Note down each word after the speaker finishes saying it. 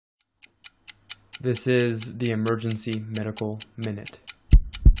This is the Emergency Medical Minute.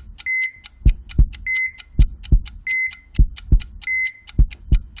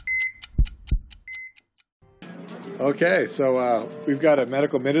 Okay, so we've got a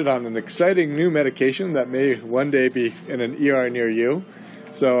medical minute on an exciting new medication that may one day be in an ER near you.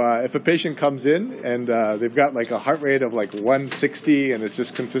 So if a patient comes in and they've got like a heart rate of like 160 and it's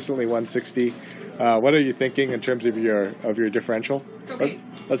just consistently 160, what are you thinking in terms of your differential? Cocaine.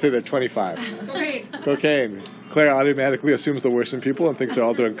 Let's say they're 25. Cocaine. Cocaine. Claire automatically assumes the worst in people and thinks they're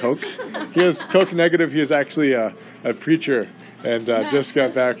all doing coke. He is coke negative. He is actually a preacher and just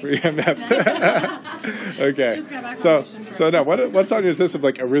got back. Okay. Just got back from mission trip. So now, what's on your list of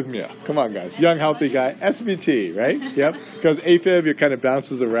like arrhythmia? Come on, guys. Young, healthy guy. SVT, right? Yep. Because AFib, it kind of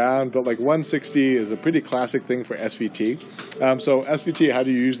bounces around, but like 160 is a pretty classic thing for SVT. So SVT, how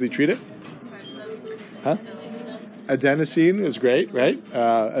do you usually treat it? Huh? Adenosine is great, right?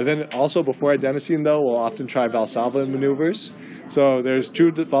 And then also before adenosine, though, we'll often try Valsalva maneuvers. So there's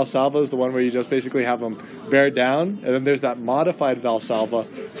two Valsalvas, the one where you just basically have them bear down, and then there's that modified Valsalva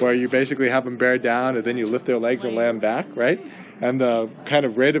where you basically have them bear down and then you lift their legs and lay them back, right? And the kind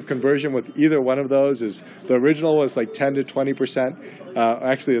of rate of conversion with either one of those is, the original was like 10 to 20%.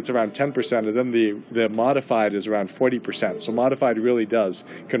 Actually, it's around 10%, and then the modified is around 40%. So modified really does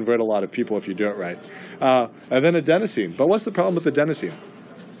convert a lot of people if you do it right. And then adenosine. But what's the problem with adenosine?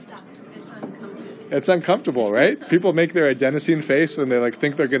 It's uncomfortable, right? People make their adenosine face and they like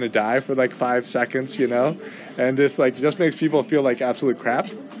think they're going to die for like 5 seconds, you know? And it's like just makes people feel like absolute crap.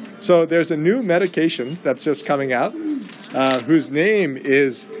 So there's a new medication that's just coming out whose name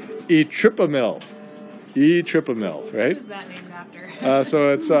is etripamil. Etripamil, right? What is that named after?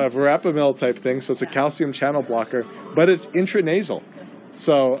 So it's a verapamil type thing. So it's a calcium channel blocker, but it's intranasal.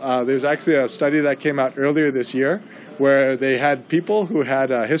 So there's actually a study that came out earlier this year where they had people who had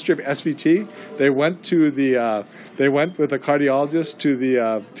a history of SVT. They went with a cardiologist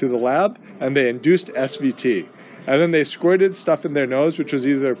to the lab and they induced SVT. And then they squirted stuff in their nose, which was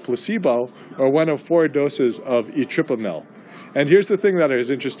either placebo or one of 4 doses of etripamil. And here's the thing that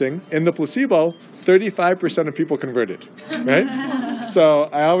is interesting. In the placebo, 35% of people converted, right? So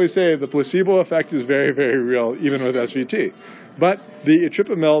I always say the placebo effect is very, very real, even with SVT. But the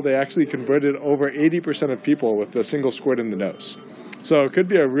etripamil, they actually converted over 80% of people with a single squirt in the nose. So it could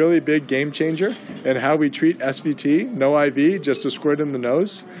be a really big game changer in how we treat SVT, no IV, just a squirt in the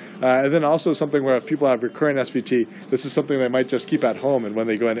nose. And then also something where if people have recurrent SVT, this is something they might just keep at home and when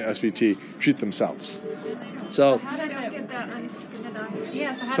they go into SVT, treat themselves. So How does it get that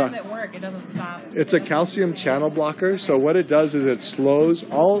Yeah, so how does it work? It doesn't stop. It's a calcium channel blocker. So what it does is it slows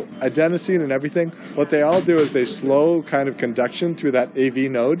all adenosine and everything. What they all do is they slow kind of conduction through that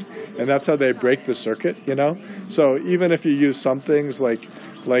AV node, and that's how they break the circuit, you know? So even if you use some things like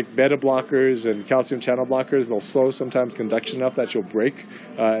beta blockers and calcium channel blockers, they'll slow sometimes conduction enough that you'll break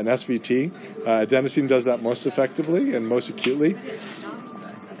an SVT. Adenosine does that most effectively and most acutely.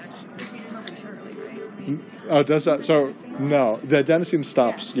 Oh, does that? So, no. The adenosine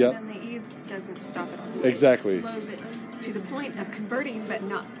stops. Yeah, so Yep. then the Eve doesn't stop it. Exactly. It slows it to the point of converting, but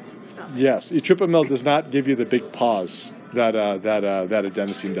not stopping. Yes. Etripamil does not give you the big pause that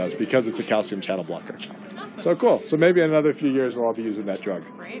adenosine does because it's a calcium channel blocker. So cool. So maybe in another few years we'll all be using that drug.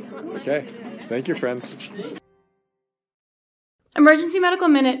 Great. Okay. Thank you, friends. Emergency Medical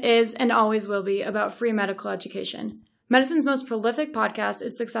Minute is and always will be about free medical education. Medicine's most prolific podcast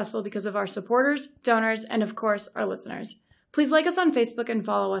is successful because of our supporters, donors, and of course, our listeners. Please like us on Facebook and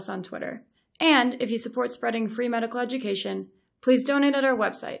follow us on Twitter. And if you support spreading free medical education, please donate at our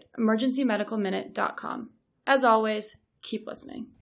website, emergencymedicalminute.com. As always, keep listening.